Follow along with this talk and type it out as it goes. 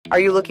Are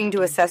you looking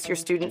to assess your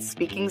students'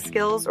 speaking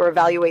skills or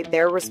evaluate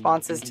their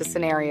responses to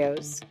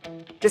scenarios?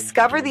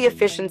 Discover the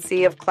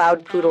efficiency of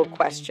Cloud Poodle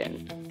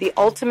Question, the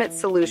ultimate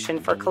solution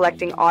for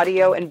collecting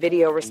audio and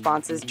video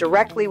responses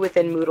directly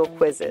within Moodle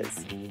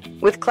quizzes.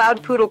 With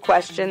Cloud Poodle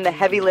Question, the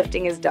heavy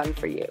lifting is done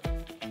for you.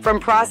 From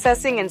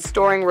processing and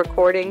storing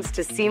recordings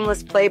to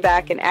seamless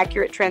playback and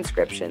accurate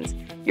transcriptions,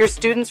 your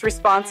students'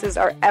 responses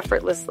are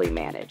effortlessly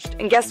managed.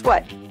 And guess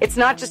what? It's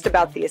not just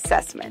about the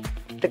assessment.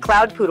 The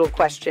Cloud Poodle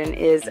Question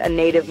is a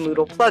native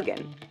Moodle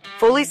plugin,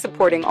 fully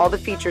supporting all the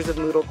features of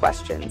Moodle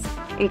Questions,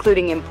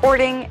 including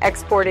importing,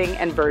 exporting,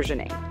 and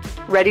versioning.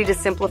 Ready to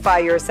simplify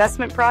your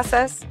assessment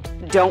process?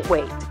 Don't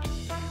wait.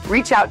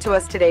 Reach out to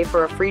us today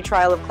for a free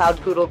trial of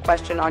Cloud Poodle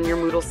Question on your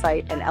Moodle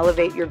site and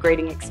elevate your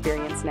grading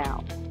experience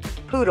now.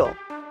 Poodle,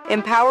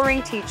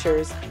 empowering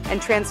teachers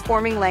and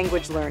transforming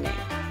language learning.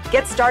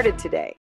 Get started today.